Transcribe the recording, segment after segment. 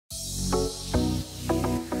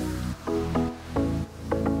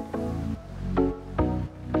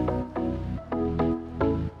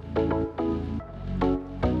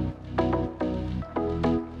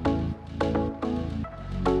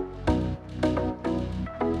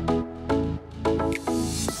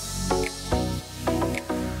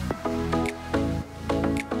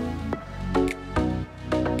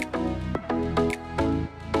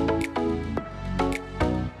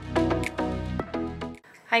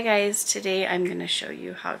Hi guys, today I'm going to show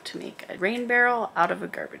you how to make a rain barrel out of a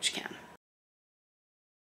garbage can.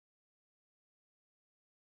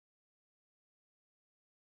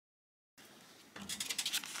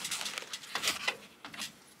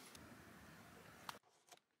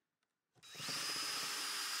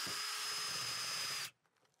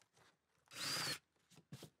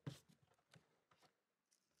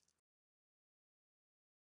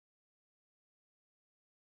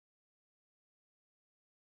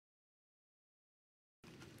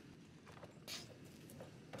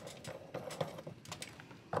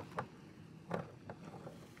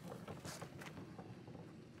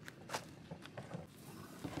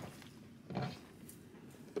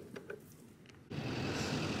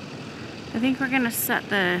 I think we're going to set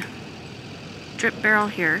the drip barrel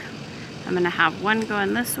here. I'm going to have one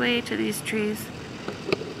going this way to these trees,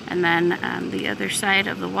 and then the other side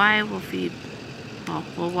of the Y will feed, well,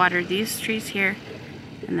 we'll water these trees here,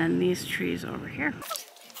 and then these trees over here.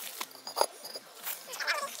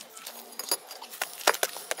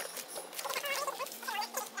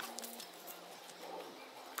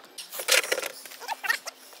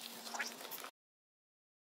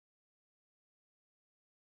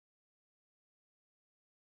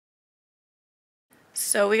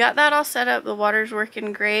 So we got that all set up. The water's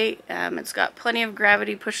working great. It's got plenty of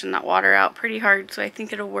gravity pushing that water out pretty hard, so I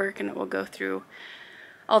think it'll work and it will go through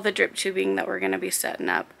all the drip tubing that we're going to be setting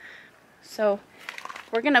up. So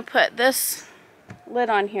we're going to put this lid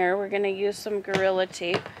on here. We're going to use some Gorilla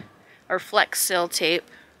Tape or Flex Seal tape.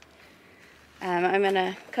 I'm going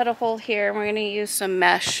to cut a hole here, and we're going to use some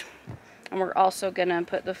mesh, and we're also going to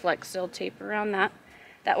put the Flex Seal tape around that.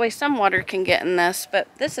 That way some water can get in this, but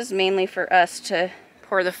this is mainly for us to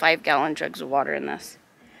pour the 5-gallon jugs of water in this,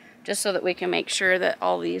 just so that we can make sure that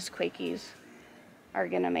all these quakies are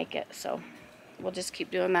going to make it. So we'll just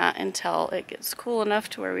keep doing that until it gets cool enough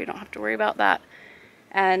to where we don't have to worry about that.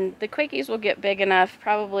 And the quakies will get big enough,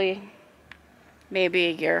 probably maybe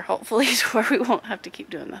a year, hopefully, to where we won't have to keep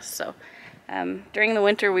doing this. So during the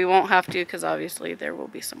winter we won't have to, because obviously there will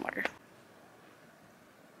be some water.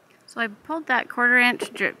 So I pulled that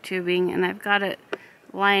 1/4-inch drip tubing, and I've got it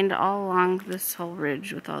lined all along this whole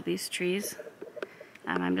ridge with all these trees.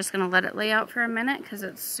 I'm just going to let it lay out for a minute because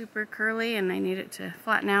it's super curly and I need it to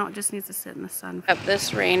flatten out. It just needs to sit in the sun.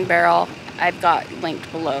 This rain barrel I've got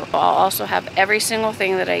linked below. I'll also have every single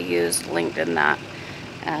thing that I use linked in that.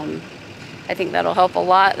 I think that'll help a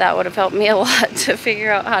lot. That would have helped me a lot to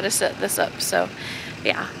figure out how to set this up. So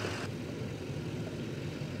yeah.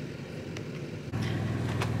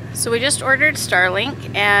 So we just ordered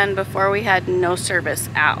Starlink, and before we had no service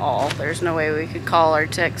at all. There's no way we could call or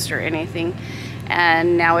text or anything.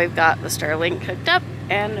 And now we've got the Starlink hooked up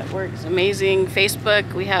and it works amazing.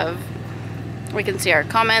 Facebook, we can see our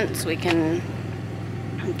comments, we can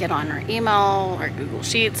get on our email, our Google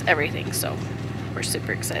Sheets, everything. So we're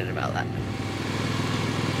super excited about that.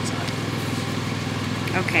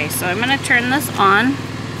 Okay, so I'm gonna turn this on.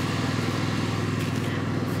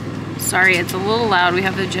 Sorry, it's a little loud. We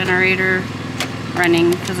have the generator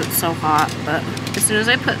running because it's so hot, but as soon as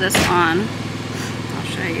I put this on, I'll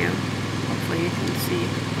show you. Hopefully you can see.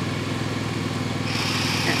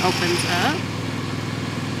 It opens up,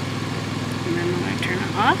 and then when I turn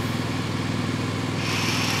it off,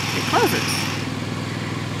 it closes.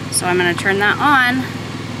 So I'm going to turn that on,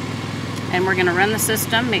 and we're going to run the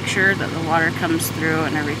system, make sure that the water comes through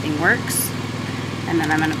and everything works, and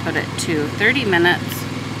then I'm going to put it to 30 minutes.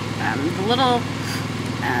 The little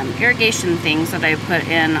irrigation things that I put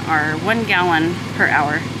in are 1 gallon per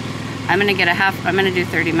hour. I'm going to do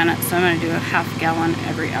 30 minutes, so I'm going to do a ½ gallon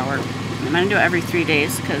every hour. I'm going to do it every 3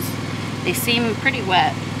 days because they seem pretty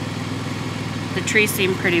wet. The trees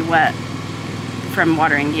seem pretty wet from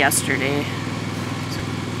watering yesterday.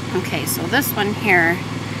 Okay, so this one here,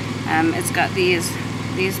 it's got these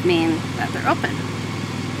mean that they're open.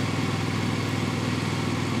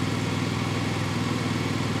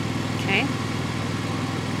 Okay.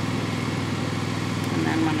 And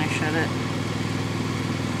then when I shut it,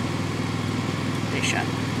 they shut.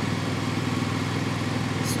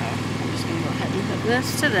 So I'm just going to go ahead and hook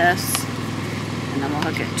this to this, and then we'll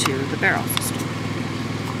hook it to the barrel system.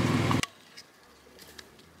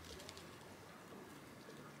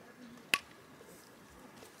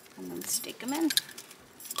 And then stick them in.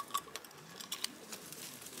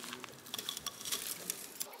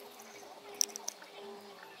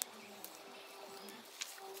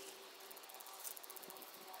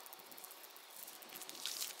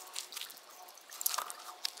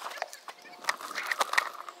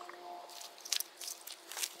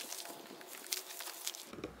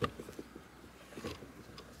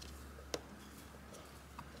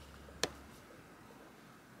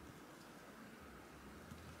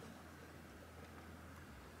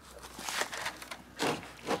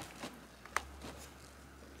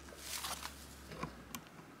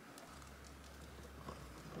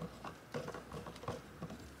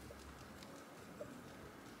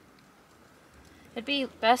 It'd be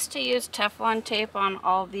best to use Teflon tape on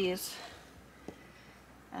all these,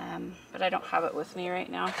 but I don't have it with me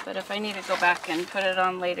right now. But if I need to go back and put it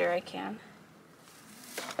on later, I can.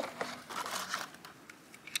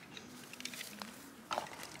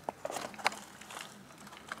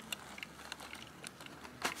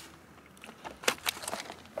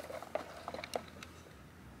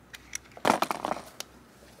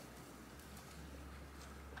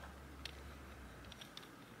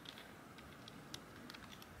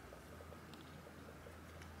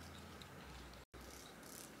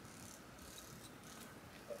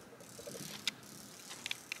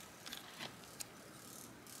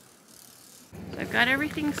 I've got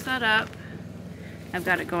everything set up. I've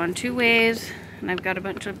got it going 2 ways, and I've got a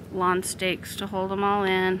bunch of lawn stakes to hold them all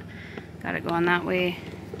in. Got it going that way,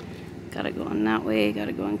 got it going that way, got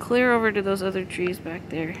it going clear over to those other trees back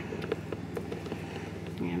there.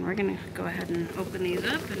 And we're gonna go ahead and open these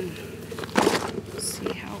up and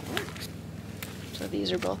see how it works. So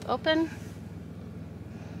these are both open.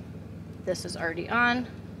 This is already on.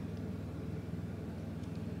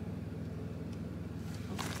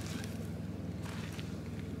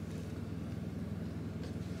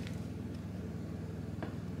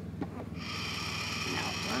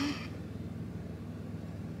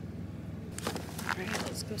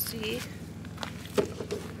 Let's go see.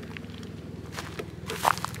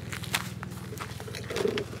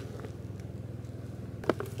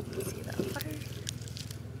 See that water?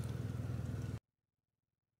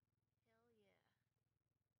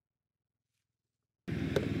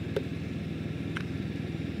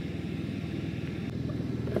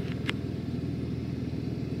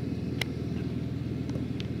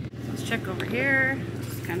 Let's check over here.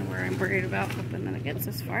 This is kind of where I'm worried about, hoping that it gets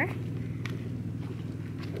this far.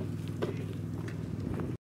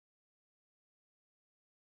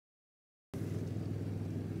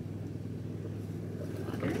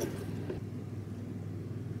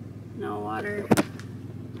 No water.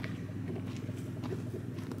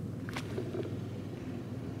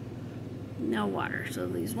 No water. So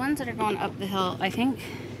these ones that are going up the hill, I think,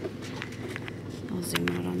 I'll zoom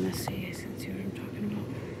out on this so you guys can see what I'm talking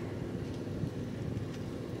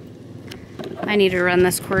about. I need to run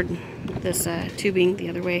this cord, this tubing the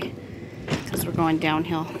other way because we're going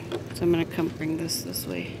downhill. So I'm going to come bring this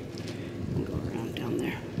way and go around down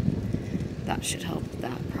there. That should help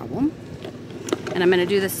that problem. And I'm going to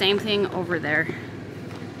do the same thing over there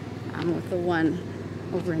with the one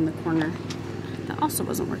over in the corner that also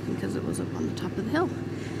wasn't working because it was up on the top of the hill.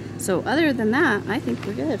 So other than that, I think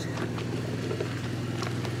we're good.